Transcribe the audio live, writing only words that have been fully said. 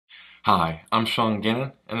Hi, I'm Sean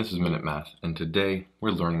Gannon, and this is Minute Math, and today we're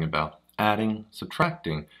learning about adding,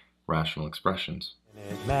 subtracting rational expressions.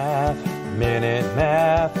 Minute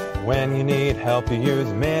Math, when you need help you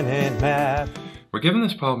use Minute Math. We're given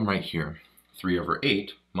this problem right here, 3 over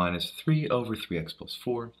 8 minus 3 over 3x plus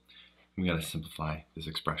 4. We got to simplify this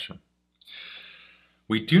expression.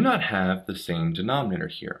 We do not have the same denominator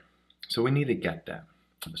here, so we need to get that.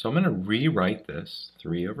 So I'm going to rewrite this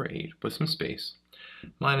 3 over 8 with some space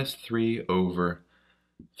minus 3 over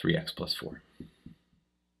 3x plus 4.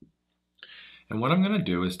 And what I'm going to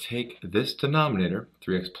do is take this denominator,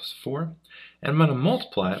 3x plus 4, and I'm going to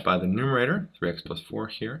multiply it by the numerator, 3x plus 4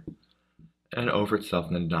 here, and over itself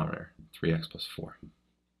in the denominator, 3x plus 4.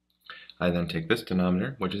 I then take this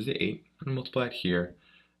denominator, which is the 8, and multiply it here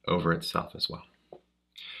over itself as well.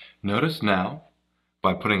 Notice now,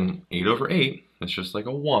 by putting 8 over 8, it's just like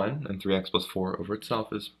a 1, and 3x plus 4 over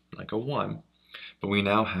itself is like a 1. But we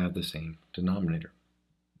now have the same denominator.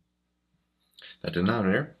 That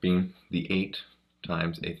denominator being the 8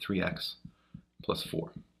 times a 3x plus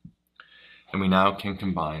 4. And we now can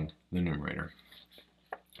combine the numerator.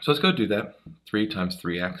 So let's go do that. 3 times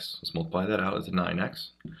 3x, let's multiply that out as a 9x.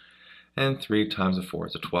 And 3 times a 4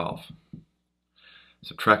 is a 12.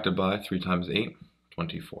 Subtracted by 3 times 8,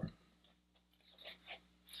 24.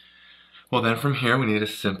 Well then from here we need to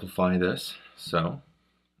simplify this. So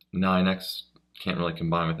 9x can't really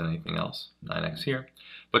combine with anything else, 9x here.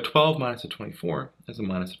 But 12 minus a 24 is a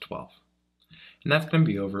minus a 12. And that's going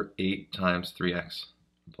to be over 8 times 3x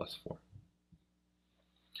plus 4.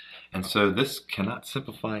 And so this cannot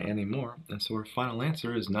simplify anymore, and so our final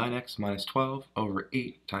answer is 9x minus 12 over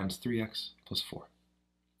 8 times 3x plus 4.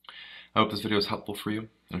 I hope this video was helpful for you,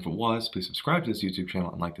 and if it was, please subscribe to this YouTube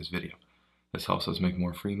channel and like this video. This helps us make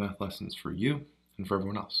more free math lessons for you and for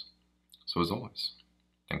everyone else. So as always,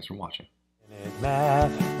 thanks for watching.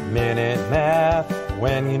 Minute Math,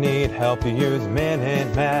 when you need help you use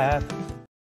Minute Math.